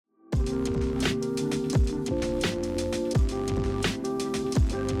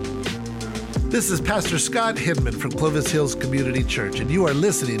This is Pastor Scott Hinman from Clovis Hills Community Church, and you are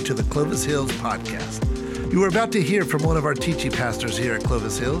listening to the Clovis Hills Podcast. You are about to hear from one of our teaching pastors here at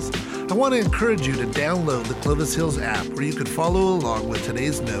Clovis Hills. I want to encourage you to download the Clovis Hills app where you can follow along with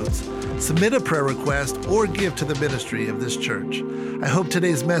today's notes, submit a prayer request, or give to the ministry of this church. I hope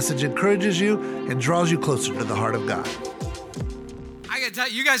today's message encourages you and draws you closer to the heart of God. I gotta tell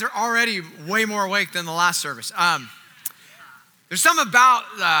you, you guys are already way more awake than the last service. There's something about,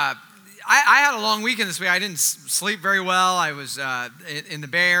 I had a long weekend this week. I didn't sleep very well. I was in the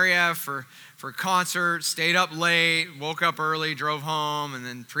Bay Area for a concert, stayed up late, woke up early, drove home, and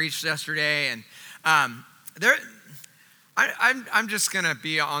then preached yesterday. And I'm just gonna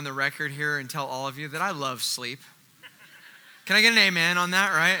be on the record here and tell all of you that I love sleep. Can I get an amen on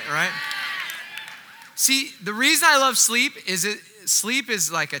that? Right? See, the reason I love sleep is sleep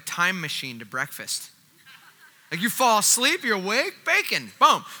is like a time machine to breakfast. Like you fall asleep, you're awake, bacon,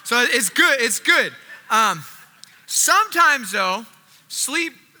 boom. So it's good. Sometimes though,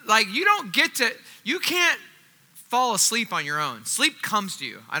 sleep, like you can't fall asleep on your own. Sleep comes to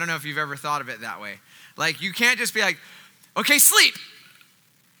you. I don't know if you've ever thought of it that way. Like you can't just be like, okay, sleep.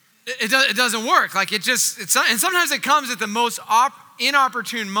 It doesn't work. Like and sometimes it comes at the most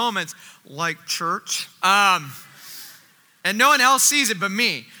inopportune moments, like church. And no one else sees it but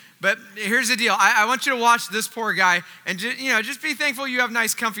me. But here's the deal. I want you to watch this poor guy and just be thankful you have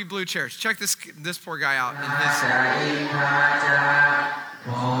nice, comfy blue chairs. Check this poor guy out.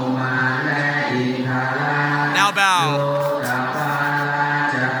 Now bow.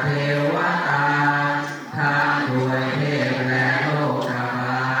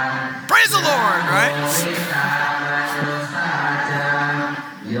 Praise the Lord, right?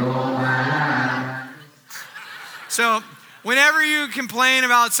 So, whenever you complain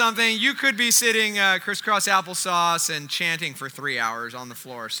about something, you could be sitting crisscross applesauce and chanting for 3 hours on the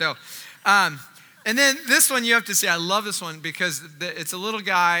floor. So, and then this one you have to say, I love this one because it's a little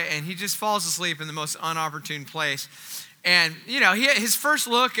guy and he just falls asleep in the most inopportune place. And, his first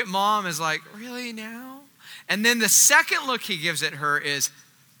look at mom is like, really now? And then the second look he gives at her is,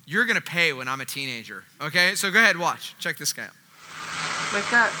 you're going to pay when I'm a teenager. Okay, so go ahead, watch. Check this guy out.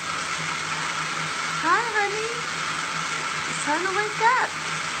 Wake up. Hi, honey. It's time to wake up.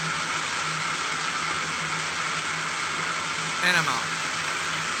 And I'm out.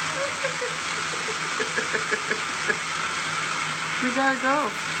 We gotta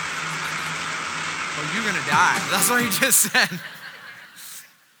go. Well, you're gonna die. That's what he just said.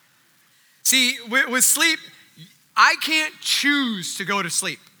 See, with sleep, I can't choose to go to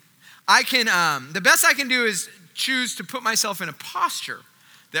sleep. I can, the best I can do is choose to put myself in a posture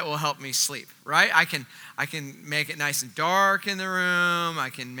that will help me sleep, right? I can make it nice and dark in the room. I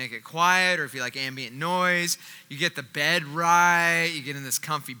can make it quiet, or if you like ambient noise, you get the bed right. You get in this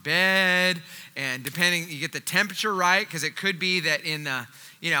comfy bed, and you get the temperature right, because it could be that in the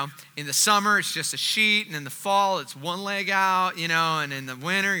summer it's just a sheet, and in the fall it's one leg out, and in the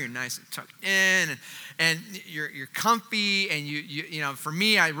winter you're nice and tucked in, and you're comfy, and you for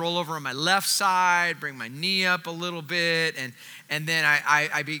me, I roll over on my left side, bring my knee up a little bit, and then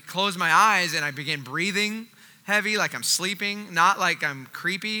I close my eyes and I begin breathing heavy, like I'm sleeping, not like I'm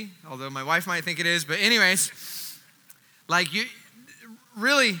creepy, although my wife might think it is. But anyways,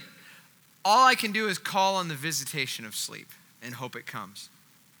 really, all I can do is call on the visitation of sleep and hope it comes.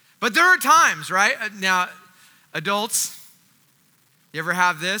 But there are times, right? Now, adults, you ever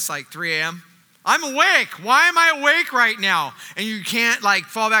have this, like 3 a.m.? I'm awake. Why am I awake right now? And you can't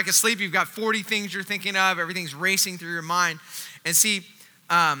fall back asleep. You've got 40 things you're thinking of. Everything's racing through your mind. And see,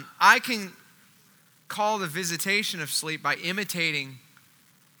 I can call the visitation of sleep by imitating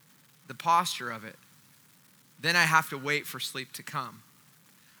the posture of it. Then I have to wait for sleep to come.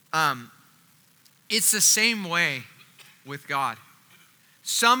 It's the same way with God.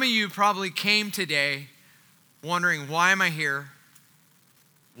 Some of you probably came today wondering, why am I here?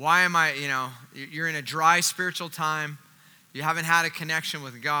 Why am I, you're in a dry spiritual time. You haven't had a connection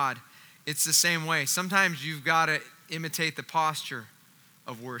with God. It's the same way. Sometimes you've got to imitate the posture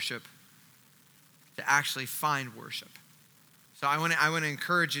of worship to actually find worship. So I want to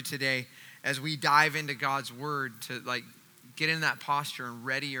encourage you today as we dive into God's word to get in that posture and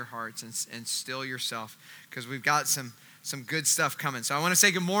ready your hearts and still yourself, because we've got some good stuff coming. So I want to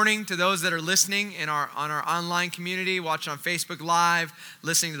say good morning to those that are listening on our online community, watching on Facebook Live,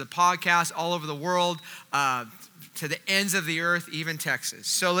 listening to the podcast all over the world, to the ends of the earth, even Texas.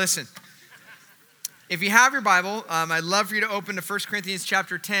 So listen, if you have your Bible, I'd love for you to open to 1 Corinthians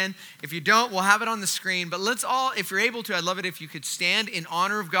chapter 10. If you don't, we'll have it on the screen. But let's all, if you're able to, I'd love it if you could stand in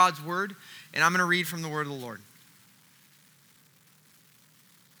honor of God's word. And I'm going to read from the word of the Lord.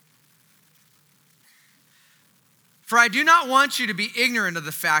 For I do not want you to be ignorant of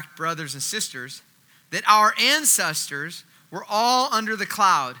the fact, brothers and sisters, that our ancestors were all under the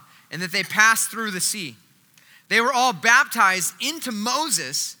cloud and that they passed through the sea. They were all baptized into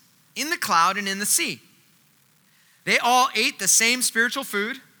Moses in the cloud and in the sea. They all ate the same spiritual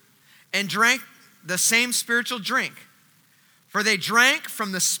food and drank the same spiritual drink. For they drank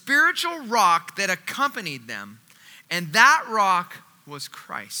from the spiritual rock that accompanied them, and that rock was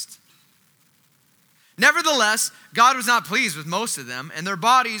Christ. Nevertheless, God was not pleased with most of them, and their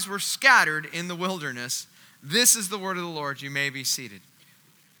bodies were scattered in the wilderness. This is the word of the Lord. You may be seated.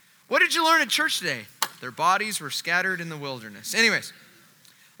 What did you learn at church today? Their bodies were scattered in the wilderness. Anyways,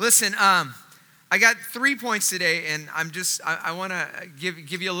 listen, I got 3 points today, and I want to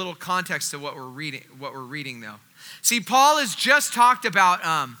give you a little context to what we're reading though. See, Paul has just talked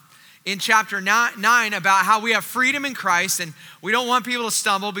about in chapter 9 about how we have freedom in Christ, and we don't want people to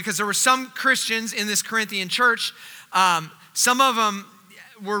stumble, because there were some Christians in this Corinthian church. Some of them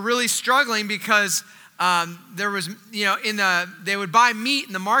were really struggling because there was, they would buy meat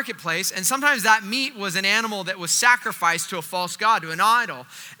in the marketplace, and sometimes that meat was an animal that was sacrificed to a false god, to an idol,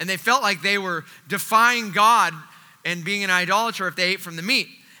 and they felt like they were defying God and being an idolater if they ate from the meat.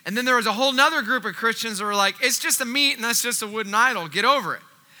 And then there was a whole nother group of Christians that were like, it's just a meat and that's just a wooden idol, get over it.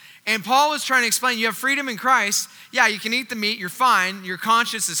 And Paul was trying to explain, you have freedom in Christ. Yeah, you can eat the meat, you're fine, your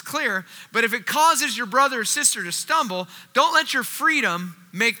conscience is clear. But if it causes your brother or sister to stumble, don't let your freedom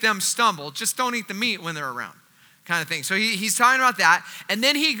make them stumble. Just don't eat the meat when they're around, kind of thing. So he's talking about that. And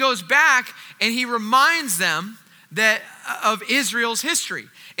then he goes back and he reminds them of Israel's history.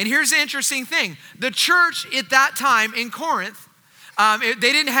 And here's the interesting thing. The church at that time in Corinth, they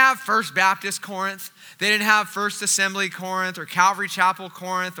didn't have First Baptist Corinth. They didn't have First Assembly Corinth or Calvary Chapel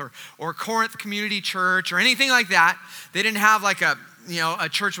Corinth or Corinth Community Church or anything like that. They didn't have like a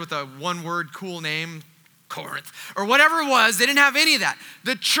church with a one-word cool name, Corinth, or whatever it was. They didn't have any of that.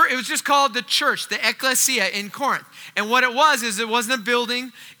 The church, it was just called the church, the ecclesia in Corinth. And what it was is it wasn't a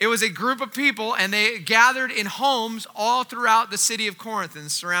building. It was a group of people, and they gathered in homes all throughout the city of Corinth and the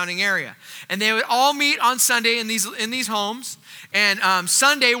surrounding area. And they would all meet on Sunday in these homes. And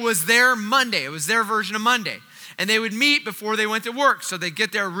Sunday was their Monday. It was their version of Monday. And they would meet before they went to work. So they'd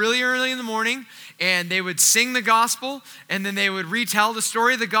get there really early in the morning, and they would sing the gospel, and then they would retell the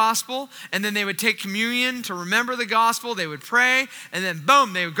story of the gospel, and then they would take communion to remember the gospel. They would pray, and then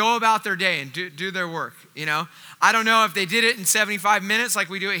boom, they would go about their day and do their work, I don't know if they did it in 75 minutes like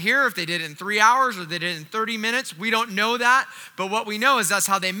we do it here, if they did it in 3 hours, or they did it in 30 minutes. We don't know that, but what we know is that's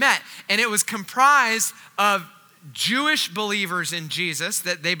how they met. And it was comprised of Jewish believers in Jesus,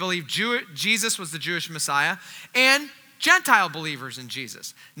 that they believed Jesus was the Jewish Messiah, and Gentile believers in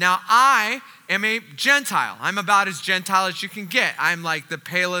Jesus. Now, I am a Gentile. I'm about as Gentile as you can get. I'm like the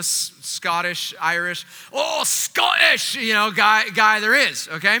palest Scottish, Irish, Scottish, guy there is,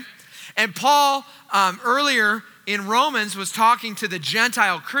 okay? And Paul, earlier in Romans, was talking to the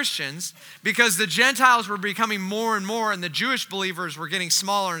Gentile Christians because the Gentiles were becoming more and more, and the Jewish believers were getting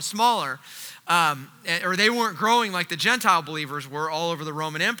smaller and smaller. Or they weren't growing like the Gentile believers were all over the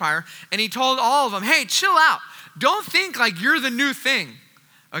Roman Empire. And he told all of them, hey, chill out. Don't think like you're the new thing,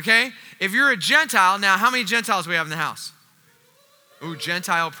 okay? If you're a Gentile, now how many Gentiles do we have in the house? Ooh,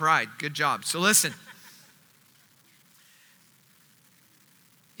 Gentile pride, good job. So listen.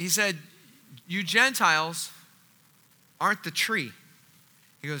 He said, you Gentiles aren't the tree.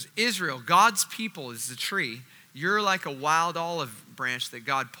 He goes, Israel, God's people is the tree. You're like a wild olive branch that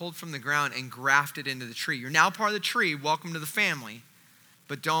God pulled from the ground and grafted into the tree. You're now part of the tree. Welcome to the family.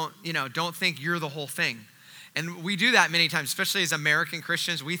 But don't think you're the whole thing. And we do that many times, especially as American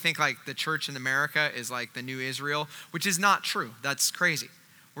Christians. We think like the church in America is like the new Israel, which is not true. That's crazy.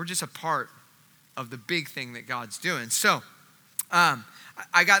 We're just a part of the big thing that God's doing. So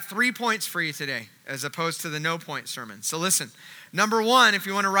I got 3 points for you today as opposed to the no point sermon. So listen, number 1, if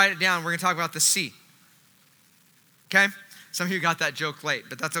you want to write it down, we're going to talk about the sea. Okay? Some of you got that joke late,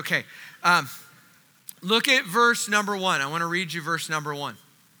 but that's okay. Look at verse number 1. I want to read you verse number 1.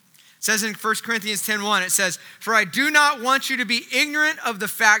 It says in 1 Corinthians 10:1, it says, for I do not want you to be ignorant of the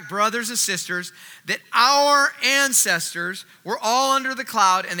fact, brothers and sisters, that our ancestors were all under the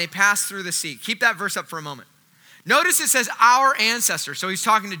cloud and they passed through the sea. Keep that verse up for a moment. Notice it says our ancestors. So he's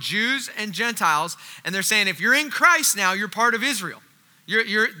talking to Jews and Gentiles, and they're saying if you're in Christ now, you're part of Israel.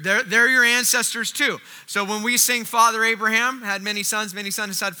 They're your ancestors too. So when we sing Father Abraham had many sons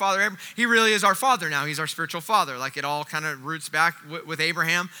had Father Abraham, he really is our father now. He's our spiritual father. Like it all kind of roots back with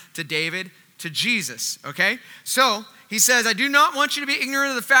Abraham to David to Jesus, okay? So he says, I do not want you to be ignorant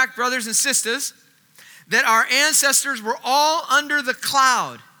of the fact, brothers and sisters, that our ancestors were all under the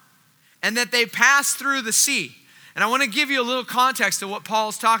cloud and that they passed through the sea. And I want to give you a little context of what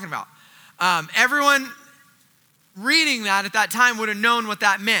Paul's talking about. Everyone reading that at that time would have known what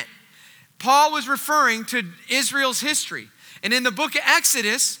that meant. Paul was referring to Israel's history. And in the book of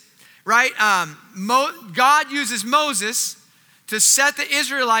Exodus, right, God uses Moses to set the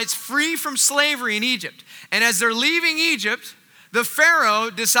Israelites free from slavery in Egypt. And as they're leaving Egypt, the Pharaoh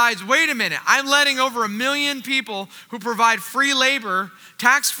decides, wait a minute, I'm letting over 1 million people who provide free labor,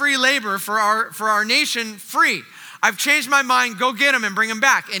 tax-free labor for our nation free. I've changed my mind, go get them and bring them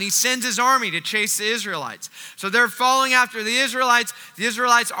back. And he sends his army to chase the Israelites. So they're following after the Israelites. The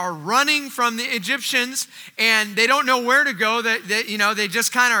Israelites are running from the Egyptians and they don't know where to go. They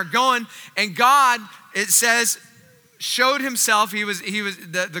just kind of are going. And God, it says, showed himself.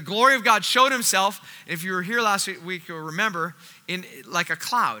 The glory of God showed himself. If you were here last week, you'll remember, in like a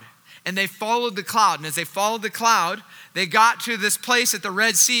cloud. And they followed the cloud. And as they followed the cloud, they got to this place at the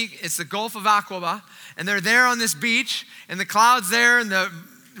Red Sea. It's the Gulf of Aqaba. And they're there on this beach, and the cloud's there, and the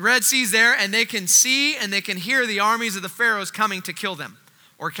Red Sea's there, and they can see and they can hear the armies of the Pharaohs coming to kill them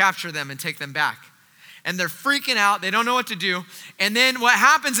or capture them and take them back. And they're freaking out. They don't know what to do. And then what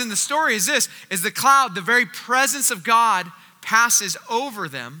happens in the story is this, is the cloud, the very presence of God passes over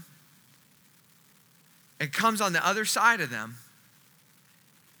them and comes on the other side of them.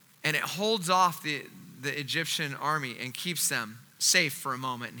 And it holds off the Egyptian army and keeps them safe for a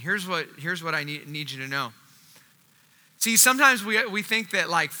moment. And here's what I need you to know. See, sometimes we think that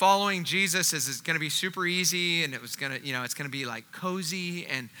like following Jesus is going to be super easy and it's going to be like cozy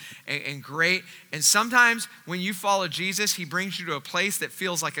and great. And sometimes when you follow Jesus, he brings you to a place that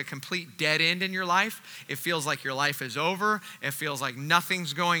feels like a complete dead end in your life. It feels like your life is over. It feels like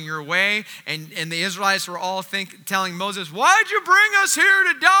nothing's going your way. And the Israelites were all telling Moses, why'd you bring us here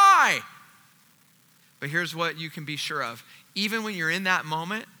to die? But here's what you can be sure of. Even when you're in that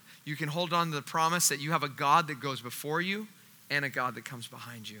moment, you can hold on to the promise that you have a God that goes before you and a God that comes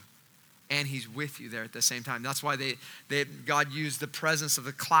behind you. And he's with you there at the same time. That's why God used the presence of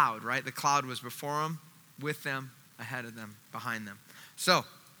the cloud, right? The cloud was before them, with them, ahead of them, behind them. So,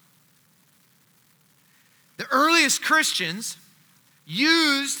 the earliest Christians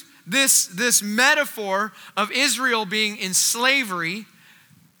used this metaphor of Israel being in slavery,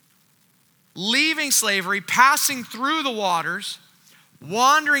 leaving slavery, passing through the waters,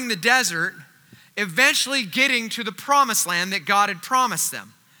 wandering the desert, eventually getting to the promised land that God had promised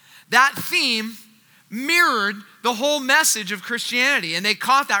them. That theme mirrored the whole message of Christianity, and they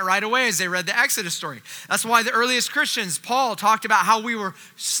caught that right away as they read the Exodus story. That's why the earliest Christians, Paul, talked about how we were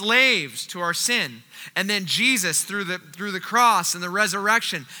slaves to our sin. And then Jesus, through the cross and the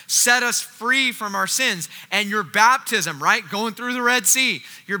resurrection, set us free from our sins. And your baptism, right, going through the Red Sea,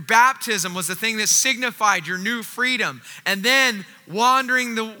 your baptism was the thing that signified your new freedom. And then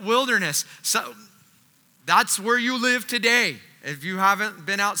wandering the wilderness. So that's where you live today. If you haven't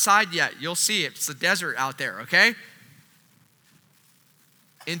been outside yet, you'll see it. It's the desert out there, okay?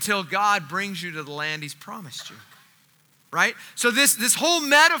 Until God brings you to the land he's promised you, right? So this whole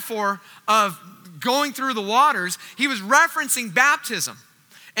metaphor of going through the waters, he was referencing baptism.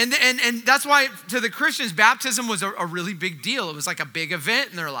 And that's why to the Christians, baptism was a really big deal. It was like a big event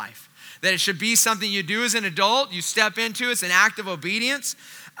in their life. That it should be something you do as an adult. You step into it. It's an act of obedience.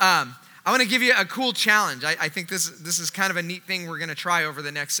 I want to give you a cool challenge. I think this is kind of a neat thing we're going to try over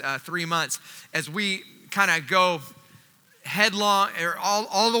the next 3 months as we kind of go headlong or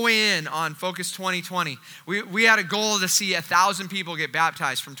all the way in on Focus 2020. We had a goal to see 1,000 people get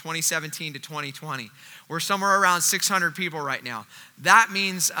baptized from 2017 to 2020. We're somewhere around 600 people right now. That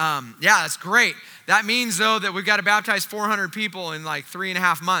means, that's great. That means though that we've got to baptize 400 people in like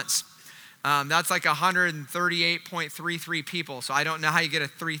 3.5 months. That's like 138.33 people. So I don't know how you get a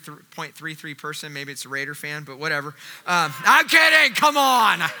 3.33 person. Maybe it's a Raider fan, but whatever. I'm kidding. Come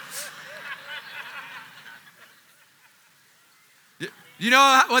on. You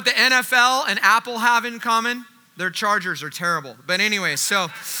know what the NFL and Apple have in common? Their chargers are terrible. But anyway, so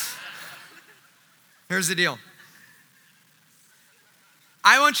here's the deal.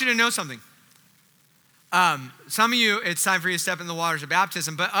 I want you to know something. Some of you, it's time for you to step in the waters of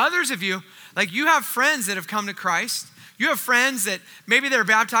baptism. But others of you, like you have friends that have come to Christ. You have friends that maybe they're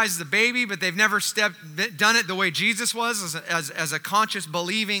baptized as a baby, but they've never done it the way Jesus was as a conscious,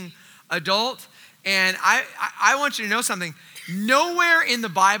 believing adult. And I want you to know something. Nowhere in the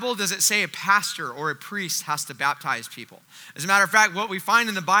Bible does it say a pastor or a priest has to baptize people. As a matter of fact, what we find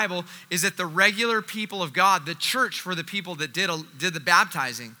in the Bible is that the regular people of God, the church were the people that did the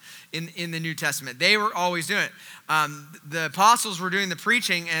baptizing in the New Testament. They were always doing it. The apostles were doing the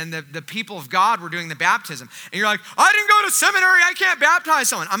preaching and the people of God were doing the baptism. And you're like, I didn't go to seminary, I can't baptize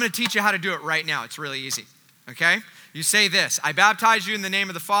someone. I'm going to teach you how to do it right now. It's really easy. okay? You say this, I baptize you in the name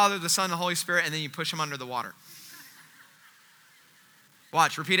of the Father, the Son, and the Holy Spirit, and then you push them under the water.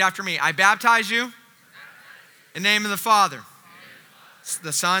 Watch, repeat after me. I baptize you in the name of the Father,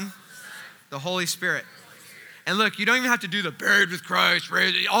 the Son, the Holy Spirit. And look, you don't even have to do the buried with Christ,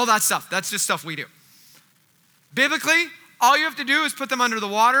 all that stuff. That's just stuff we do. Biblically, all you have to do is put them under the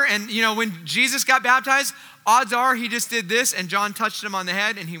water. And when Jesus got baptized, odds are he just did this and John touched him on the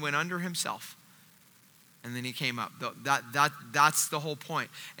head and he went under himself. And then he came up. That's the whole point.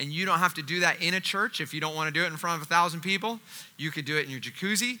 And you don't have to do that in a church. If you don't want to do it in front of 1,000 people, you could do it in your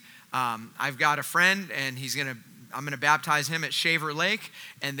jacuzzi. I've got a friend and I'm going to baptize him at Shaver Lake.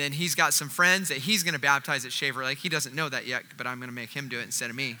 And then he's got some friends that he's going to baptize at Shaver Lake. He doesn't know that yet, but I'm going to make him do it instead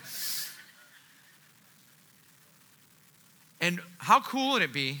of me. And how cool would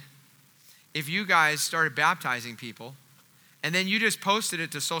it be if you guys started baptizing people and then you just posted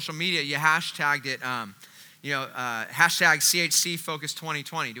it to social media, you hashtagged it, hashtag CHC Focus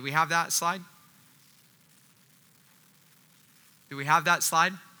 2020. Do we have that slide? Do we have that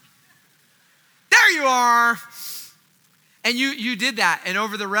slide? There you are. And you did that. And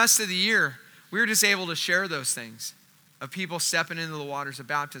over the rest of the year, we were just able to share those things of people stepping into the waters of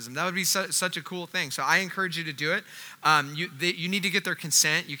baptism. That would be such a cool thing. So I encourage you to do it. You need to get their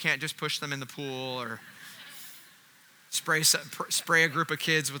consent. You can't just push them in the pool or spray a group of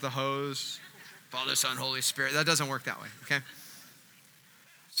kids with a hose. Father, Son, Holy Spirit. That doesn't work that way, okay?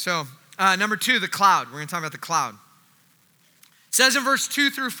 So number 2, the cloud. We're going to talk about the cloud. It says in verse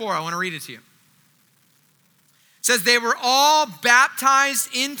 2 through 4, I want to read it to you. It says, they were all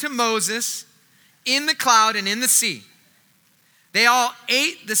baptized into Moses in the cloud and in the sea. They all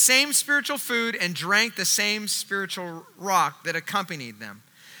ate the same spiritual food and drank the same spiritual rock that accompanied them.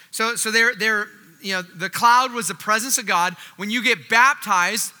 So the cloud was the presence of God. When you get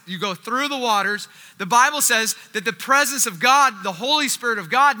baptized, you go through the waters. The Bible says that the presence of God, the Holy Spirit of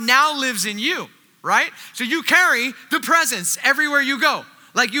God, now lives in you, right? So you carry the presence everywhere you go.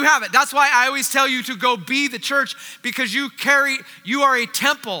 Like you have it. That's why I always tell you to go be the church, because you are a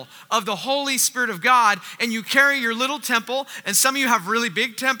temple of the Holy Spirit of God, and you carry your little temple. And some of you have really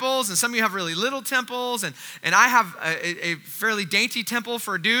big temples, and some of you have really little temples. And I have a fairly dainty temple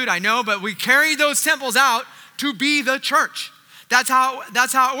for a dude, I know, but we carry those temples out to be the church. That's how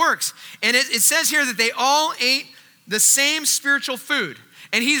it works. And it says here that they all ate the same spiritual food.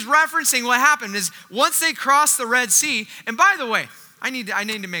 And he's referencing what happened is once they crossed the Red Sea, and by the way, I need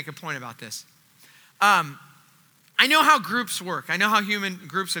to make a point about this. I know how groups work. I know how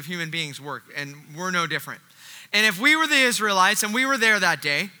groups of human beings work, and we're no different. And if we were the Israelites, and we were there that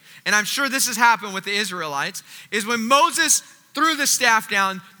day, and I'm sure this has happened with the Israelites, is when Moses threw the staff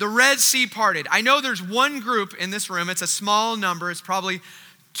down, the Red Sea parted. I know there's one group in this room. It's a small number. It's probably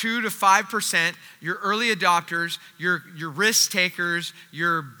 2 to 5%, your early adopters, your risk takers,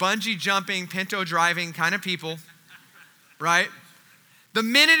 your bungee jumping, pinto driving kind of people, right? The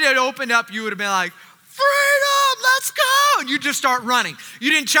minute it opened up, you would have been like, freedom, let's go. And you just start running.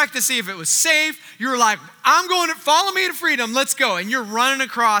 You didn't check to see if it was safe. You were like, I'm going to follow me to freedom. Let's go. And you're running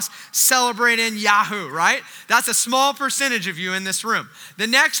across celebrating Yahoo, right? That's a small percentage of you in this room. The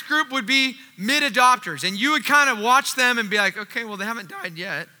next group would be mid-adopters. And you would kind of watch them and be like, okay, well, they haven't died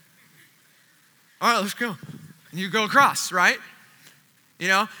yet. All right, let's go. And you go across, right?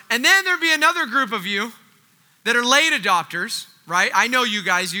 And then there'd be another group of you that are late adopters, right? I know you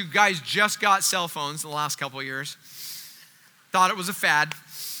guys just got cell phones in the last couple of years. Thought it was a fad.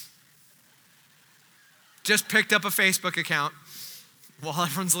 Just picked up a Facebook account while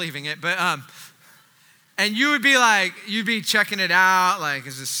everyone's leaving it. But and you'd be checking it out, like,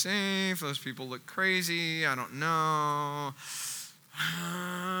 is this safe? Those people look crazy. I don't know.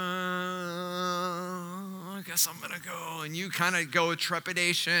 I guess I'm gonna go. And you kind of go with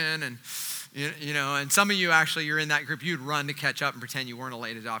trepidation and and some of you actually, you're in that group, you'd run to catch up and pretend you weren't a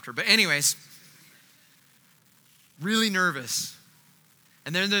late adopter. But anyways, really nervous.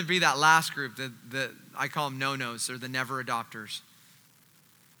 And then there'd be that last group that I call them no-nos, or the never adopters.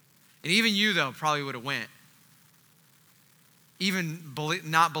 And even you, though, probably would have went. Even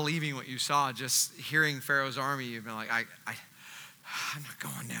not believing what you saw, just hearing Pharaoh's army, you've been like, I'm not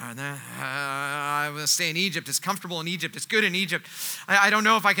going down there. I'm going to stay in Egypt. It's comfortable in Egypt. It's good in Egypt. I don't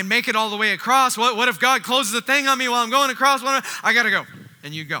know if I can make it all the way across. What if God closes the thing on me while I'm going across? I got to go.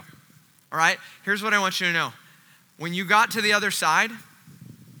 And you go. All right? Here's what I want you to know. When you got to the other side,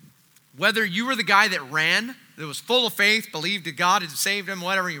 whether you were the guy that ran, that was full of faith, believed that God had saved him,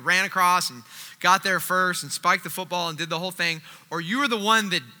 whatever, you ran across and got there first and spiked the football and did the whole thing, or you were the one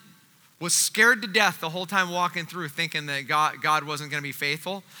that was scared to death the whole time walking through thinking that God wasn't going to be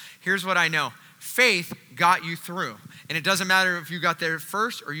faithful, here's what I know. faith got you through. And it doesn't matter if you got there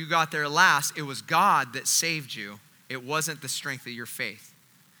first or you got there last. It was God that saved you. It wasn't the strength of your faith.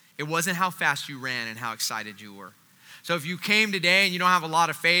 It wasn't how fast you ran and how excited you were. So if you came today and you don't have a lot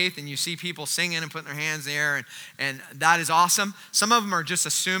of faith and you see people singing and putting their hands in the air and that is awesome. Some of them are just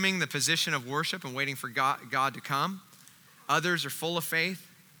assuming the position of worship and waiting for God to come. Others are full of faith.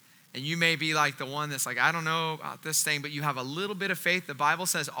 And you may be like the one that's like, I don't know about this thing, but you have a little bit of faith. The Bible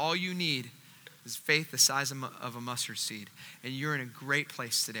says all you need is faith the size of a mustard seed. And you're in a great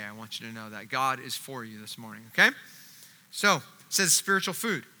place today. I want you to know that. God is for you this morning, okay? So, it says spiritual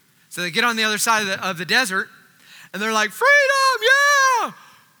food. So they get on the other side of the desert, and they're like, freedom, yeah!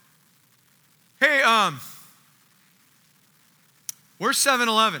 Hey, where's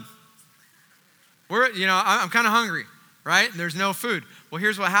 7-Eleven? I'm kind of hungry, right? And there's no food. Well,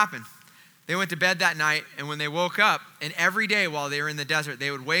 here's what happened. They went to bed that night, and when they woke up, and every day while they were in the desert,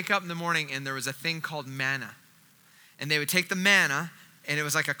 they would wake up in the morning, and there was a thing called manna. And they would take the manna, and it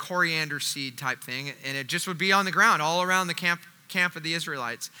was like a coriander seed type thing, and it just would be on the ground all around the camp of the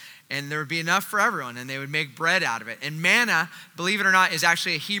Israelites. And there would be enough for everyone, and they would make bread out of it. And manna, believe it or not, is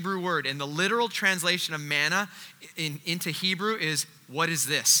actually a Hebrew word. And the literal translation of manna into Hebrew is, what is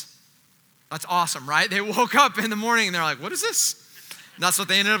this? That's awesome, right? They woke up in the morning, and they're like, what is this? And that's what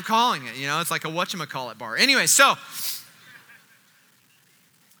they ended up calling it. It's like a whatchamacallit bar. Anyway, so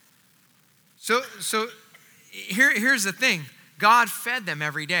here's the thing. God fed them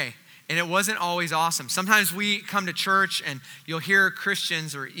every day. And it wasn't always awesome. Sometimes we come to church and you'll hear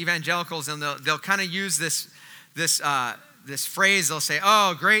Christians or evangelicals and they'll kind of use this phrase. They'll say,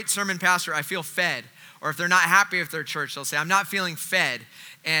 oh, great sermon, pastor, I feel fed. Or if they're not happy with their church, they'll say, I'm not feeling fed.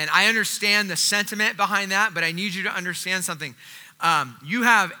 And I understand the sentiment behind that, but I need you to understand something. You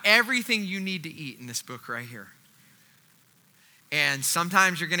have everything you need to eat in this book right here. And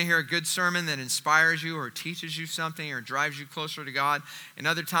sometimes you're going to hear a good sermon that inspires you or teaches you something or drives you closer to God. And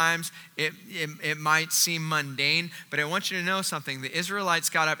other times it might seem mundane, but I want you to know something. The Israelites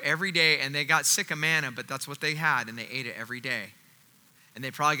got up every day and they got sick of manna, but that's what they had and they ate it every day. And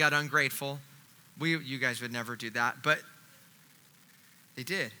they probably got ungrateful. You guys would never do that, but they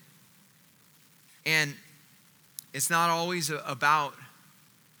did. And it's not always about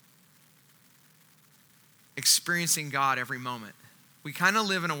experiencing God every moment. We kind of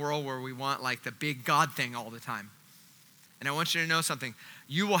live in a world where we want like the big God thing all the time. And I want you to know something.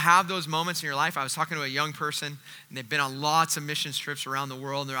 You will have those moments in your life. I was talking to a young person, and they've been on lots of missions trips around the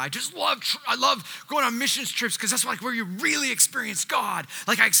world. And I love going on missions trips because that's like where you really experience God.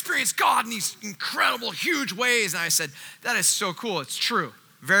 Like I experienced God in these incredible, huge ways. And I said, that is so cool. It's true.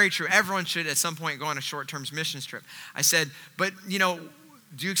 Very true. Everyone should at some point go on a short-term missions trip. I said, but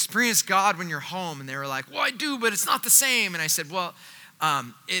do you experience God when you're home? And they were like, well, I do, but it's not the same. And I said, well,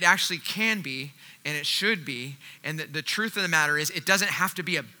 it actually can be, and it should be. And the truth of the matter is, it doesn't have to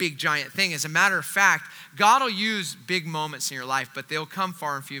be a big, giant thing. As a matter of fact, God will use big moments in your life, but they'll come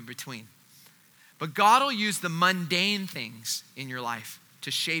far and few between. But God will use the mundane things in your life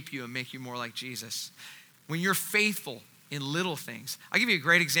to shape you and make you more like Jesus. When you're faithful in little things. I'll give you a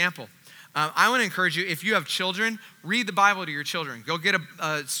great example. I want to encourage you, if you have children, read the Bible to your children. Go get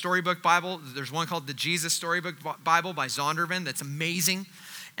a storybook Bible. There's one called the Jesus Storybook Bible by Zondervan that's amazing.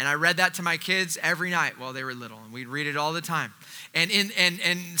 And I read that to my kids every night while they were little. And we'd read it all the time. And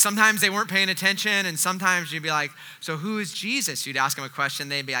sometimes they weren't paying attention. And sometimes you'd be like, so who is Jesus? You'd ask them a question.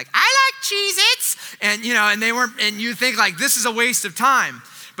 They'd be like, I like Cheez-Its. And, and they weren't, and you think like, this is a waste of time.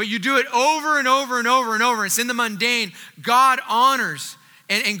 But you do it over and over and over and over. It's in the mundane. God honors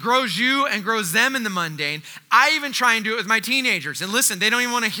and grows you and grows them in the mundane. I even try and do it with my teenagers. And listen, they don't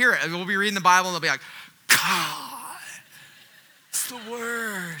even want to hear it. We'll be reading the Bible and they'll be like, God, it's the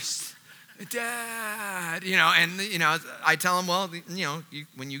worst. Dad, I tell them, well,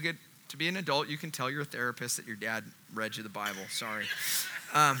 when you get to be an adult, you can tell your therapist that your dad read you the Bible. Sorry.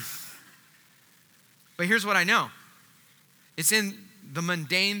 But here's what I know. It's in the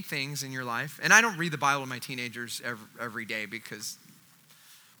mundane things in your life. And I don't read the Bible to my teenagers every day because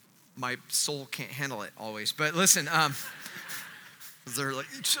my soul can't handle it always. But listen, they're like,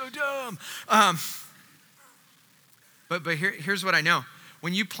 it's so dumb. But here's what I know.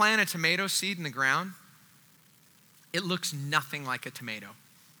 When you plant a tomato seed in the ground, it looks nothing like a tomato.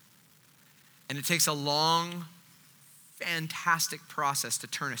 And it takes a long, fantastic process to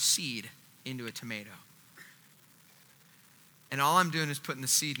turn a seed into a tomato. And all I'm doing is putting the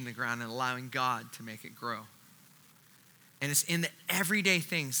seed in the ground and allowing God to make it grow. And it's in the everyday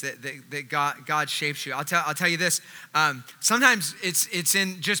things that God shapes you. I'll tell you this. Sometimes it's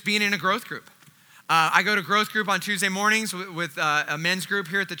in just being in a growth group. I go to growth group on Tuesday mornings with a men's group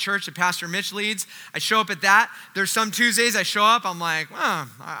here at the church that Pastor Mitch leads. I show up at that. There's some Tuesdays I show up, I'm like,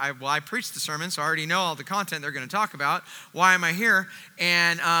 I preached the sermon, so I already know all the content they're going to talk about. Why am I here?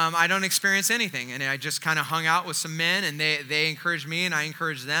 And I don't experience anything. And I just kind of hung out with some men, and they encouraged me, and I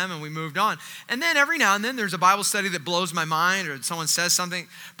encouraged them, and we moved on. And then every now and then there's a Bible study that blows my mind, or someone says something,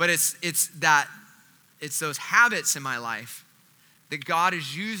 but it's those habits in my life that God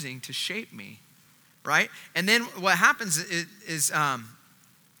is using to shape me. Right? And then what happens is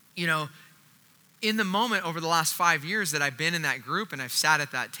in the moment over the last 5 years that I've been in that group and I've sat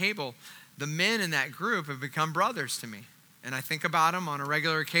at that table, the men in that group have become brothers to me. And I think about them on a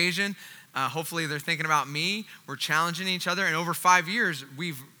regular occasion. Hopefully they're thinking about me. We're challenging each other. And over 5 years,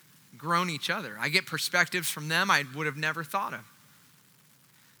 we've grown each other. I get perspectives from them I would have never thought of.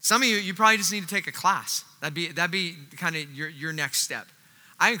 Some of you probably just need to take a class. That'd be kind of your next step.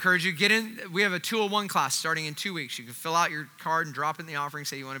 I encourage you, get in. We have a 201 class starting in 2 weeks. You can fill out your card and drop it in the offering,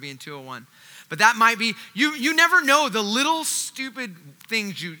 say you want to be in 201. But that might be, you never know the little stupid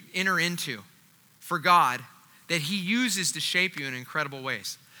things you enter into for God that he uses to shape you in incredible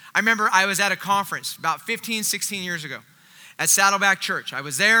ways. I remember I was at a conference about 15, 16 years ago at Saddleback Church. I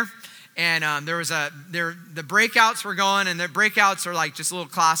was there, and the breakouts were going, and the breakouts are like just little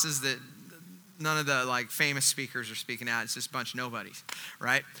classes that none of the like famous speakers are speaking at. It's just a bunch of nobodies,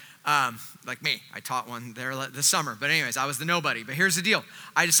 right? Like me. I taught one there this summer. But anyways, I was the nobody. But here's the deal.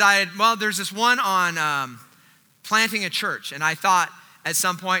 I decided, well, there's this one on planting a church. And I thought at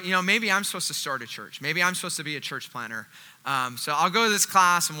some point, maybe I'm supposed to start a church. Maybe I'm supposed to be a church planter. So I'll go to this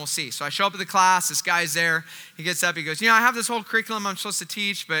class and we'll see. So I show up at the class. This guy's there. He gets up. He goes, I have this whole curriculum I'm supposed to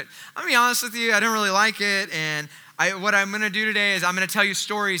teach. But I'm going to be honest with you, I don't really like it. And what I'm going to do today is I'm going to tell you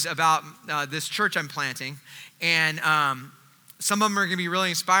stories about this church I'm planting. And some of them are going to be really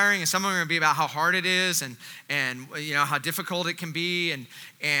inspiring, and some of them are going to be about how hard it is and how difficult it can be. And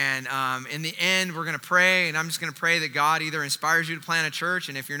in the end, we're going to pray, and I'm just going to pray that God either inspires you to plant a church,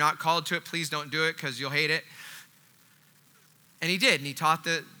 and if you're not called to it, please don't do it because you'll hate it. And he did, and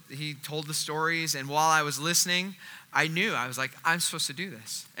he told the stories, and while I was listening, I knew, I was like, I'm supposed to do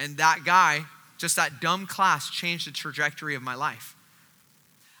this. And that guy, just that dumb class, changed the trajectory of my life.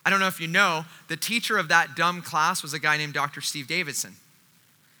 I don't know if you know, the teacher of that dumb class was a guy named Dr. Steve Davidson.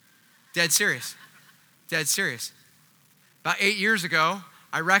 Dead serious. About 8 years ago,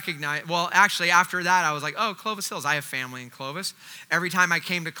 I recognized, actually after that, I was like, oh, Clovis Hills, I have family in Clovis. Every time I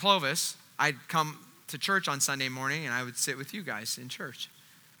came to Clovis, I'd come to church on Sunday morning and I would sit with you guys in church.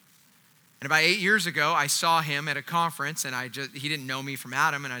 And about 8 years ago, I saw him at a conference, and he didn't know me from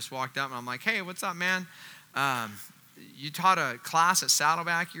Adam, and I just walked up and I'm like, hey, what's up, man? You taught a class at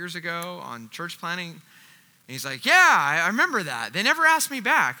Saddleback years ago on church planting? And he's like, yeah, I remember that. They never asked me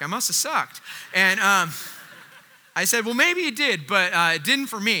back. I must have sucked. And I said, well, maybe it did, but it didn't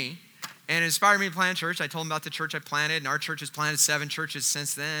for me. And it inspired me to plant a church. I told him about the church I planted, and our church has planted 7 churches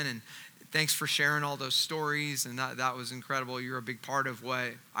since then. And thanks for sharing all those stories, and that was incredible. You're a big part of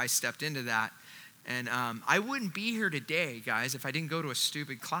what I stepped into that. And I wouldn't be here today, guys, if I didn't go to a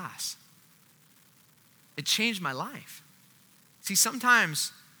stupid class. It changed my life. See,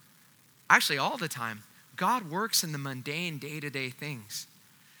 sometimes, actually all the time, God works in the mundane day-to-day things.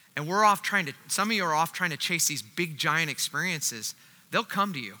 And some of you are off trying to chase these big, giant experiences. They'll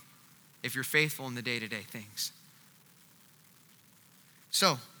come to you if you're faithful in the day-to-day things.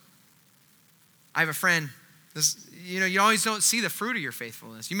 So, I have a friend, you always don't see the fruit of your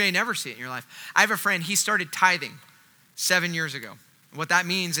faithfulness. You may never see it in your life. I have a friend, he started tithing 7 years ago. What that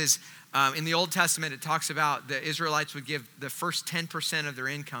means is, in the Old Testament, it talks about the Israelites would give the first 10% of their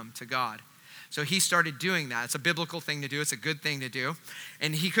income to God. So he started doing that. It's a biblical thing to do. It's a good thing to do.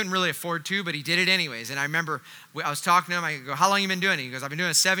 And he couldn't really afford to, but he did it anyways. And I remember I was talking to him. I go, how long have you been doing it? He goes, I've been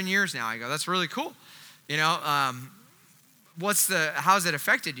doing it 7 years now. I go, that's really cool. How's it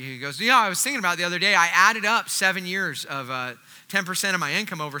affected you? He goes, I was thinking about it the other day. I added up 7 years of 10% of my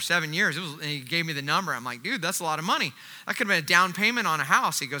income over 7 years. And he gave me the number. I'm like, dude, that's a lot of money. That could have been a down payment on a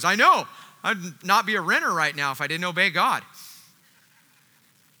house. He goes, I know. I'd not be a renter right now if I didn't obey God.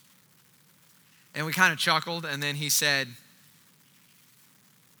 And we kind of chuckled, and then he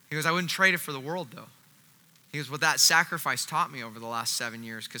goes, I wouldn't trade it for the world, though. He goes, what that sacrifice taught me over the last 7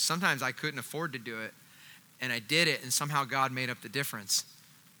 years, because sometimes I couldn't afford to do it, and I did it, and somehow God made up the difference.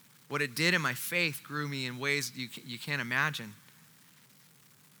 What it did in my faith grew me in ways you can't imagine.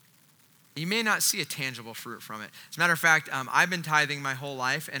 You may not see a tangible fruit from it. As a matter of fact, I've been tithing my whole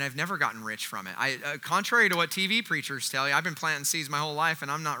life, and I've never gotten rich from it. Contrary to what TV preachers tell you, I've been planting seeds my whole life,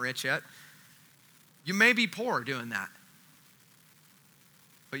 and I'm not rich yet. You may be poor doing that.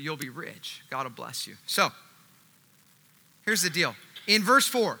 but you'll be rich. God will bless you. So, here's the deal. In verse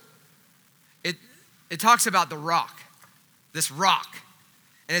 4, it talks about the rock, this rock.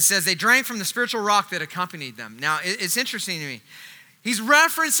 And it says they drank from the spiritual rock that accompanied them. Now, it's interesting to me. He's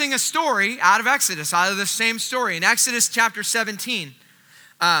referencing a story out of Exodus, out of the same story. In Exodus chapter 17,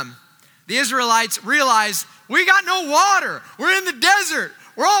 the Israelites realize, we got no water. We're in the desert.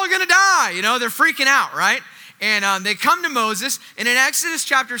 We're all going to die. You know, they're freaking out, right? And they come to Moses. And in Exodus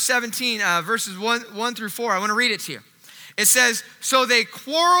chapter 17, verses 1 through 4, I want to read it to you. It says, so they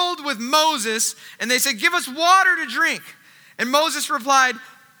quarreled with Moses, and they said, give us water to drink. And Moses replied,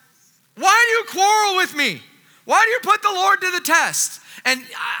 why do you quarrel with me? Why do you put the Lord to the test? And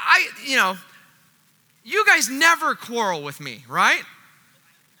you guys never quarrel with me, right?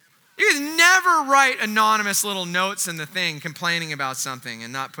 You guys never write anonymous little notes in the thing complaining about something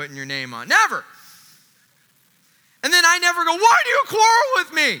and not putting your name on. Never. And then I never go, why do you quarrel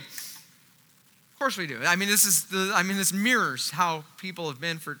with me? Of course we do. This mirrors how people have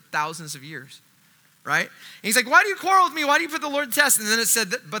been for thousands of years, right? And he's like, why do you quarrel with me? Why do you put the Lord to test? And then it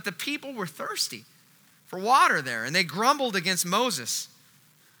said, but the people were thirsty for water there, and they grumbled against Moses.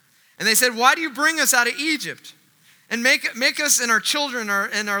 And they said, why do you bring us out of Egypt and make us and our children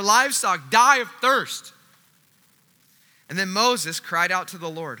and our livestock die of thirst? And then Moses cried out to the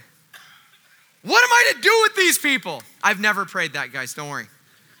Lord, what am I to do with these people? I've never prayed that, guys, don't worry.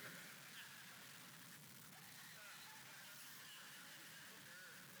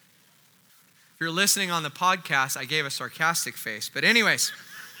 If you're listening on the podcast, I gave a sarcastic face. But anyways,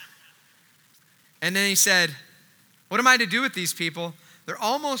 and then he said, what am I to do with these people? They're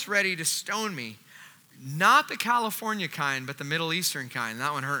almost ready to stone me. Not the California kind, but the Middle Eastern kind.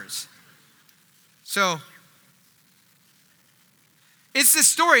 That one hurts. So, it's this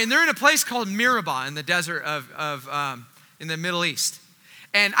story, and they're in a place called Meribah in the desert in the Middle East.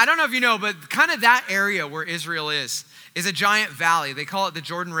 And I don't know if you know, but kind of that area where Israel is a giant valley. They call it the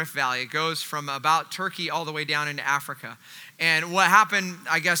Jordan Rift Valley. It goes from about Turkey all the way down into Africa. And what happened,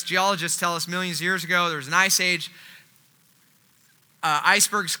 I guess geologists tell us millions of years ago, there was an ice age.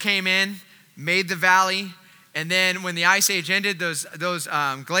 Icebergs came in, made the valley. And then when the ice age ended, those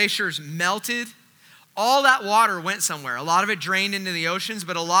glaciers melted. All that water went somewhere. A lot of it drained into the oceans,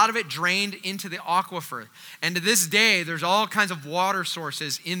 but a lot of it drained into the aquifer. And to this day, there's all kinds of water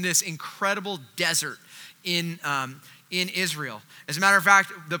sources in this incredible desert in Israel. As a matter of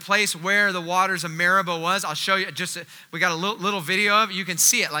fact, the place where the waters of Meribah was, I'll show you we got a little video of it. You can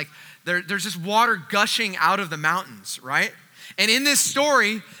see it. Like there's just water gushing out of the mountains, right? And in this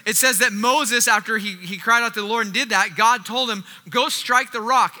story, it says that Moses, after he cried out to the Lord and did that, God told him, go strike the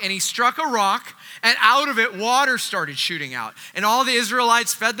rock. And he struck a rock, and out of it, water started shooting out. And all the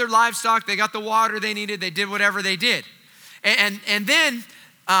Israelites fed their livestock. They got the water they needed. They did whatever they did. And then,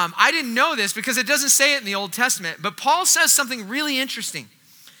 I didn't know this because it doesn't say it in the Old Testament, but Paul says something really interesting.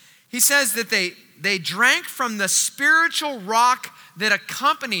 He says that they drank from the spiritual rock that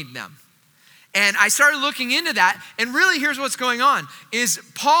accompanied them. And I started looking into that, and really here's what's going on, is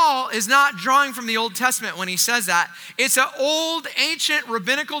Paul is not drawing from the Old Testament when he says that. It's an old, ancient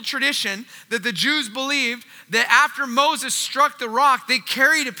rabbinical tradition that the Jews believed that after Moses struck the rock, they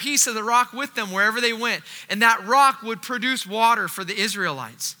carried a piece of the rock with them wherever they went, and that rock would produce water for the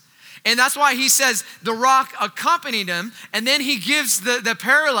Israelites. And that's why he says the rock accompanied him, and then he gives the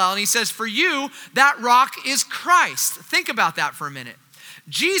parallel, and he says, for you, that rock is Christ. Think about that for a minute.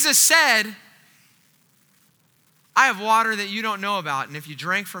 Jesus said, I have water that you don't know about, and if you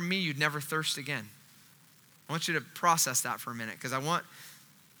drank from me, you'd never thirst again. I want you to process that for a minute, because I want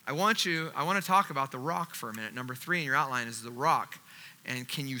to talk about the rock for a minute. Number 3 in your outline is the rock, and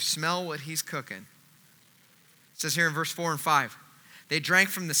can you smell what he's cooking? It says here in verse 4 and 5, they drank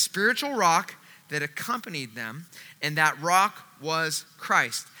from the spiritual rock that accompanied them, and that rock was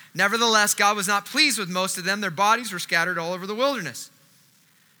Christ. Nevertheless, God was not pleased with most of them. Their bodies were scattered all over the wilderness.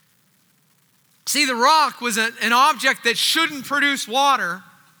 See, the rock was an object that shouldn't produce water,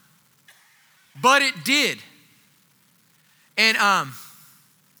 but it did. And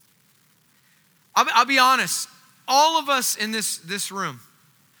I'll be honest, all of us in this room,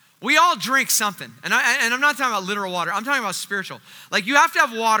 we all drink something. And I'm not talking about literal water, I'm talking about spiritual. Like you have to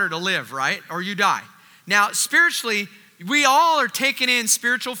have water to live, right? Or you die. Now, spiritually, we all are taking in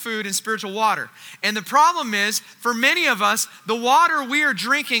spiritual food and spiritual water. And the problem is, for many of us, the water we are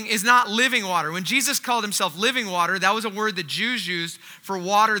drinking is not living water. When Jesus called himself living water, that was a word that Jews used for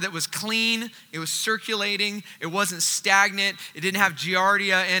water that was clean, it was circulating, it wasn't stagnant, it didn't have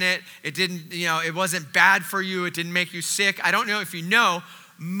giardia in it, it wasn't bad for you, it didn't make you sick. I don't know if you know,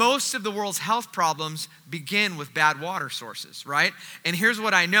 most of the world's health problems begin with bad water sources, right? And here's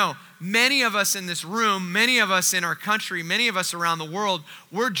what I know. Many of us in this room, many of us in our country, many of us around the world,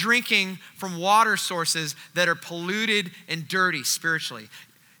 we're drinking from water sources that are polluted and dirty spiritually.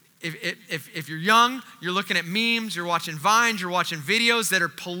 If you're young, you're looking at memes, you're watching Vines, you're watching videos that are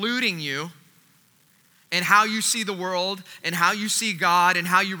polluting you and how you see the world and how you see God and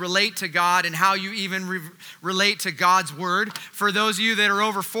how you relate to God and how you even relate to God's word. For those of you that are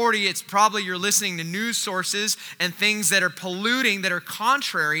over 40, it's probably you're listening to news sources and things that are polluting, that are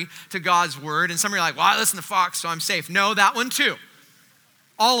contrary to God's word. And some of you are like, well, I listen to Fox, so I'm safe. No, that one too.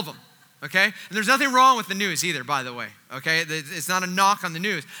 All of them, okay? And there's nothing wrong with the news either, by the way, okay? It's not a knock on the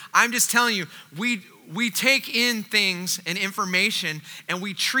news. I'm just telling you, we take in things and information and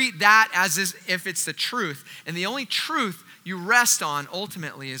we treat that as if it's the truth. And the only truth you rest on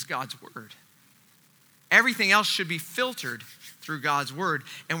ultimately is God's word. Everything else should be filtered through God's word.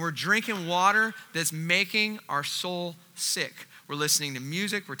 And we're drinking water that's making our soul sick. We're listening to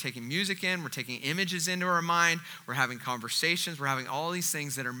music, we're taking music in, we're taking images into our mind, we're having conversations, we're having all these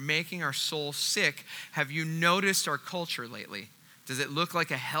things that are making our soul sick. Have you noticed our culture lately? Does it look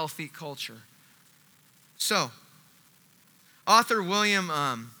like a healthy culture? So, author William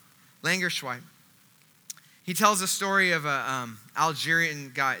Langersweib, he tells a story of a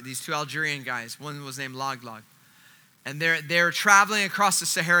Algerian guy, these two Algerian guys. One was named Laglag. And they're traveling across the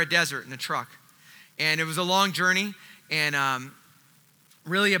Sahara Desert in a truck. And it was a long journey and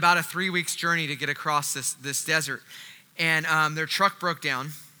really about a 3 weeks journey to get across this desert. And their truck broke down.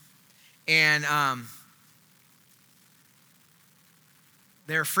 And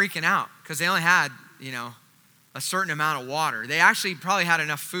they were freaking out because they only had, a certain amount of water. They actually probably had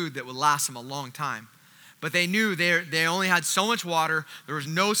enough food that would last them a long time. But they knew they only had so much water, there was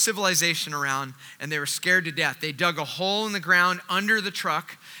no civilization around, and they were scared to death. They dug a hole in the ground under the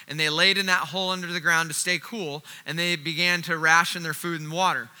truck, and they laid in that hole under the ground to stay cool, and they began to ration their food and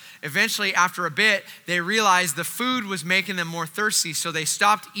water. Eventually, after a bit, they realized the food was making them more thirsty, so they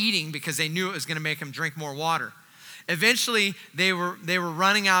stopped eating because they knew it was going to make them drink more water. Eventually, they were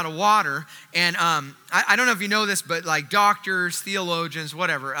running out of water, and I don't know if you know this, but like doctors, theologians,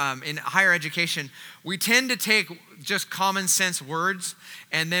 whatever, in higher education, we tend to take just common sense words,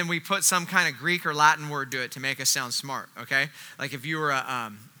 and then we put some kind of Greek or Latin word to it to make us sound smart, okay? Like if you were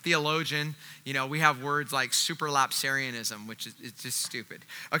a theologian, we have words like superlapsarianism, which is it's just stupid.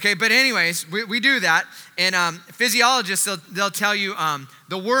 Okay, but anyways, we do that, and physiologists, they'll tell you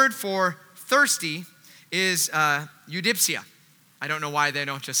the word for thirsty is eudipsia. I don't know why they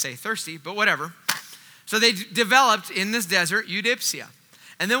don't just say thirsty, but whatever. So they developed in this desert eudipsia.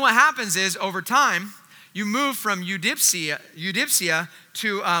 And then what happens is over time, you move from eudipsia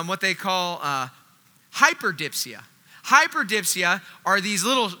to what they call hyperdipsia. Hyperdipsia are these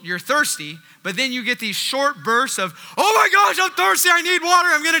you're thirsty, but then you get these short bursts of, oh my gosh, I'm thirsty, I need water,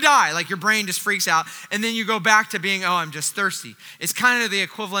 I'm gonna die. Like your brain just freaks out. And then you go back to being, oh, I'm just thirsty. It's kind of the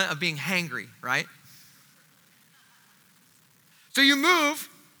equivalent of being hangry, right? So you move,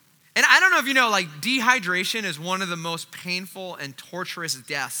 and I don't know if you know, like dehydration is one of the most painful and torturous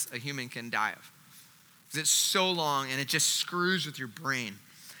deaths a human can die of. Because it's so long and it just screws with your brain.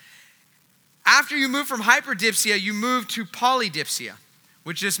 After you move from hyperdipsia, you move to polydipsia,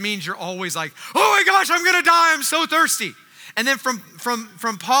 which just means you're always like, oh my gosh, I'm gonna die, I'm so thirsty. And then from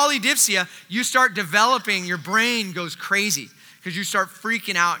polydipsia, you start developing, your brain goes crazy because you start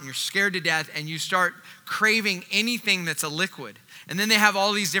freaking out and you're scared to death and you start craving anything that's a liquid. And then they have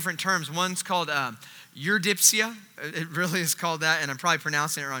all these different terms. One's called eurypsia. It really is called that, and I'm probably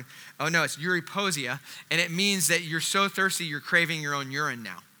pronouncing it wrong. Oh no, it's euryposia, and it means that you're so thirsty you're craving your own urine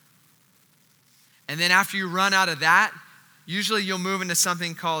now. And then after you run out of that, usually you'll move into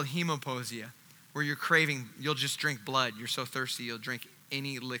something called hemoposia, where you'll just drink blood. You're so thirsty you'll drink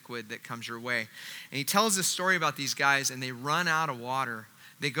any liquid that comes your way. And he tells this story about these guys, and they run out of water.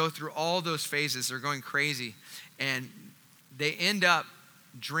 They go through all those phases. They're going crazy. And they end up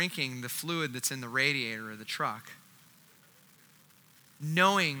drinking the fluid that's in the radiator of the truck,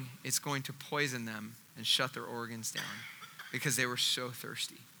 knowing it's going to poison them and shut their organs down because they were so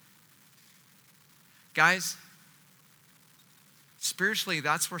thirsty. Guys, spiritually,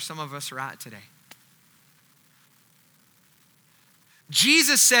 that's where some of us are at today.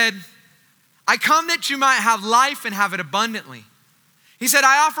 Jesus said, I come that you might have life and have it abundantly. He said,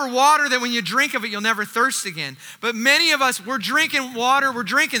 I offer water that when you drink of it, you'll never thirst again. But many of us, we're drinking water, we're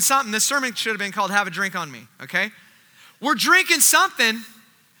drinking something. This sermon should have been called Have a Drink on Me, okay? We're drinking something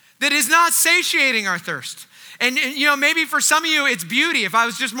that is not satiating our thirst. And maybe for some of you, it's beauty. If I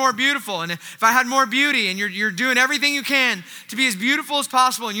was just more beautiful, and if I had more beauty, and you're doing everything you can to be as beautiful as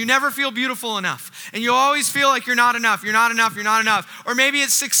possible, and you never feel beautiful enough, and you always feel like you're not enough, you're not enough, you're not enough. Or maybe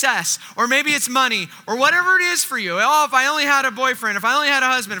it's success, or maybe it's money, or whatever it is for you. Oh, if I only had a boyfriend, if I only had a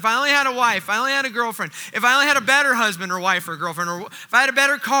husband, if I only had a wife, if I only had a girlfriend, if I only had a better husband or wife or girlfriend, or if I had a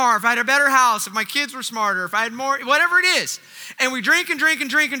better car, if I had a better house, if my kids were smarter, if I had more, whatever it is. And we drink and drink and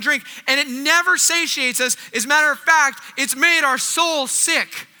drink and drink, and it never satiates us. As a matter of fact, it's made our soul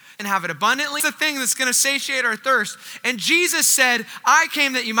sick. And have it abundantly. It's the thing that's going to satiate our thirst. And Jesus said, I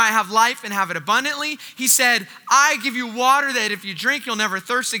came that you might have life and have it abundantly. He said, I give you water that if you drink, you'll never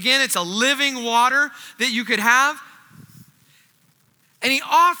thirst again. It's a living water that you could have. And he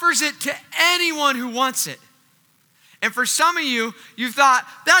offers it to anyone who wants it. And for some of you, you've thought,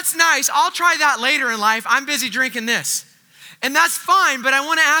 that's nice. I'll try that later in life. I'm busy drinking this. And that's fine, but I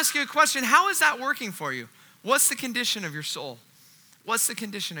want to ask you a question. How is that working for you? What's the condition of your soul? What's the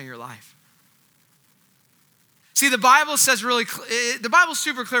condition of your life? See, the Bible says the Bible's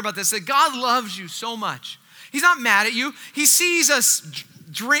super clear about this, that God loves you so much. He's not mad at you. He sees us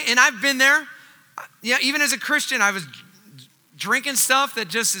drink, and I've been there. Yeah, even as a Christian, I was drinking stuff that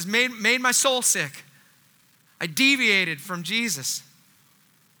just has made my soul sick. I deviated from Jesus.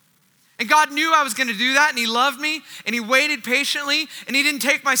 And God knew I was going to do that, and he loved me, and he waited patiently, and he didn't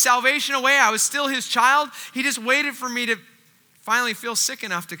take my salvation away. I was still his child. He just waited for me to finally feel sick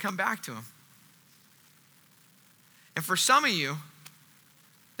enough to come back to him. And for some of you,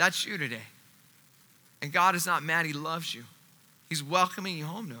 that's you today. And God is not mad, he loves you. He's welcoming you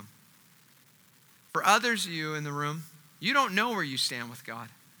home to him. For others of you in the room, you don't know where you stand with God.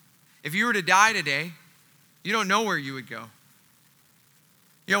 If you were to die today, you don't know where you would go.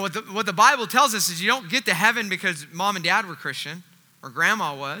 You know, what the Bible tells us is you don't get to heaven because mom and dad were Christian or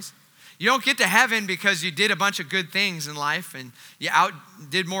grandma was. You don't get to heaven because you did a bunch of good things in life and you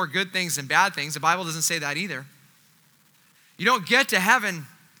did more good things than bad things. The Bible doesn't say that either. You don't get to heaven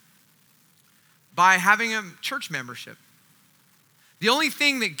by having a church membership. The only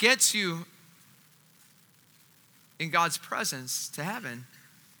thing that gets you in God's presence to heaven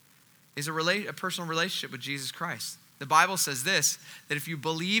is a personal relationship with Jesus Christ. The Bible says this, that if you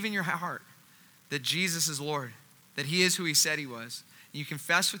believe in your heart that Jesus is Lord, that he is who he said he was, and you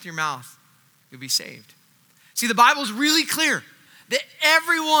confess with your mouth, you'll be saved. See, the Bible's really clear that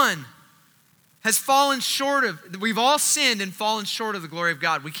everyone has fallen short of, we've all sinned and fallen short of the glory of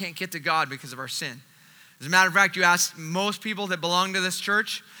God. We can't get to God because of our sin. As a matter of fact, you ask most people that belong to this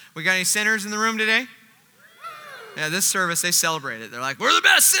church, we got any sinners in the room today? Yeah, this service, they celebrate it. They're like, we're the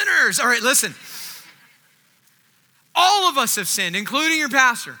best sinners. All right, listen. All of us have sinned, including your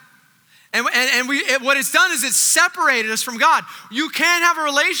pastor. And what it's done is it's separated us from God. You can't have a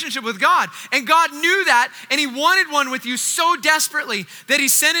relationship with God. And God knew that, and he wanted one with you so desperately that he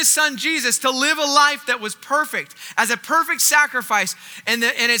sent his son Jesus to live a life that was perfect, as a perfect sacrifice. And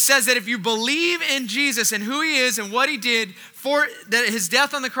it says that if you believe in Jesus and who he is and what he did, that his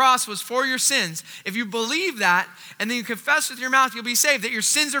death on the cross was for your sins, if you believe that and then you confess with your mouth, you'll be saved, that your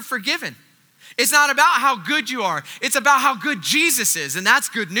sins are forgiven. It's not about how good you are. It's about how good Jesus is, and that's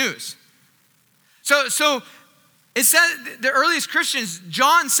good news. So it said, the earliest Christians,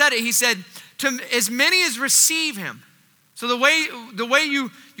 John said it, he said, to as many as receive him. So the way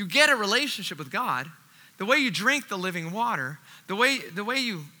you get a relationship with God, the way you drink the living water, the way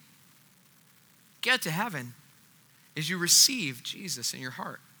you get to heaven is you receive Jesus in your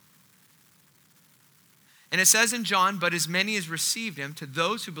heart. And it says in John, but as many as received him, to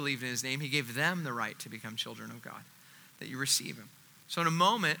those who believed in his name, he gave them the right to become children of God, that you receive him. So in a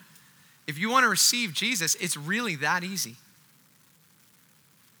moment, if you want to receive Jesus, it's really that easy.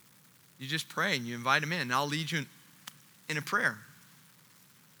 You just pray and you invite him in, and I'll lead you in a prayer.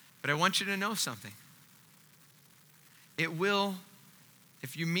 But I want you to know something. It will,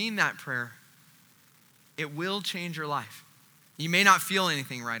 if you mean that prayer, it will change your life. You may not feel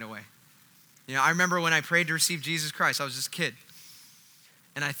anything right away. You know, I remember when I prayed to receive Jesus Christ, I was just a kid.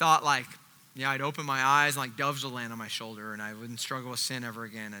 And I thought I'd open my eyes and like doves would land on my shoulder and I wouldn't struggle with sin ever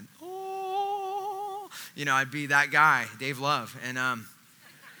again. And I'd be that guy, Dave Love. And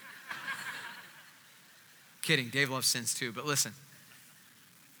kidding, Dave Love sins too, but listen.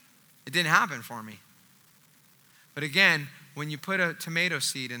 It didn't happen for me. But again, when you put a tomato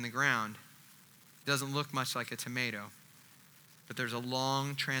seed in the ground, it doesn't look much like a tomato. But there's a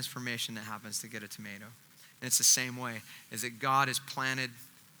long transformation that happens to get a tomato. And it's the same way, is that God has planted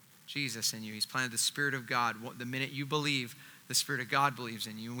Jesus in you. He's planted the Spirit of God. The minute you believe, the Spirit of God believes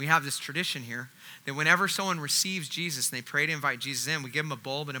in you. And we have this tradition here that whenever someone receives Jesus and they pray to invite Jesus in, we give them a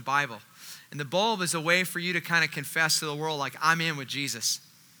bulb and a Bible. And the bulb is a way for you to kind of confess to the world, like, I'm in with Jesus.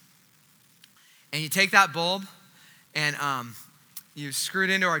 And you take that bulb and you screw it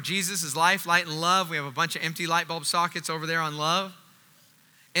into our Jesus' life, light and love. We have a bunch of empty light bulb sockets over there on love.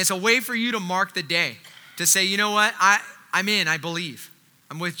 And it's a way for you to mark the day, to say, you know what, I'm in, I believe.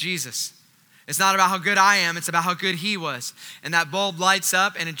 I'm with Jesus. It's not about how good I am, it's about how good he was. And that bulb lights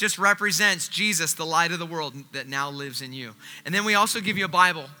up and it just represents Jesus, the light of the world that now lives in you. And then we also give you a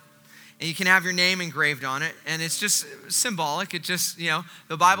Bible. And you can have your name engraved on it. And it's just symbolic. It just,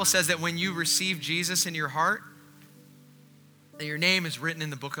 the Bible says that when you receive Jesus in your heart, that your name is written in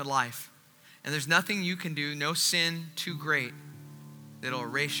the book of life. And there's nothing you can do, no sin too great that'll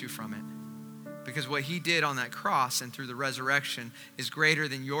erase you from it. Because what he did on that cross and through the resurrection is greater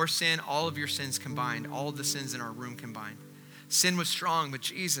than your sin, all of your sins combined, all of the sins in our room combined. Sin was strong, but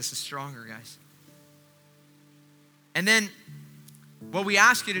Jesus is stronger, guys. And then what we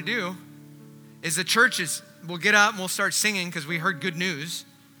ask you to do is the churches will get up and we'll start singing because we heard good news.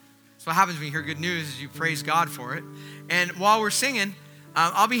 That's what happens when you hear good news is you praise God for it. And while we're singing,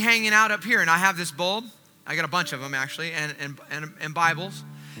 I'll be hanging out up here and I have this bulb. I got a bunch of them actually and Bibles.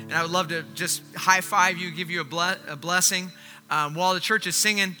 And I would love to just high five you, give you a blessing. While the church is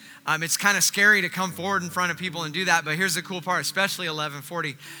singing, it's kind of scary to come forward in front of people and do that. But here's the cool part, especially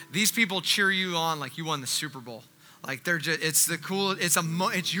 1140. These people cheer you on like you won the Super Bowl. Like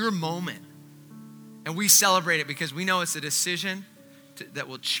it's your moment. And we celebrate it because we know it's a decision that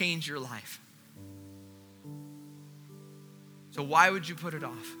will change your life. So why would you put it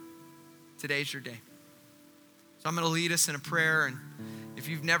off? Today's your day. So I'm going to lead us in a prayer. And if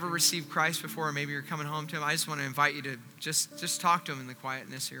you've never received Christ before, or maybe you're coming home to him, I just want to invite you to just talk to him in the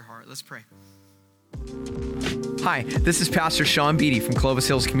quietness of your heart. Let's pray. Hi, this is Pastor Sean Beatty from Clovis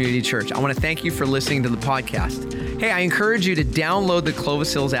Hills Community Church. I want to thank you for listening to the podcast. Hey, I encourage you to download the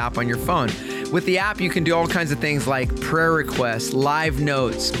Clovis Hills app on your phone. With the app, you can do all kinds of things like prayer requests, live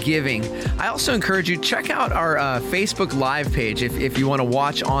notes, giving. I also encourage you to check out our Facebook Live page if you want to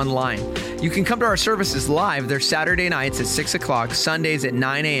watch online. You can come to our services live. They're Saturday nights at 6 o'clock, Sundays at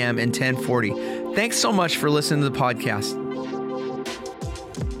 9 a.m. and 10:40. Thanks so much for listening to the podcast.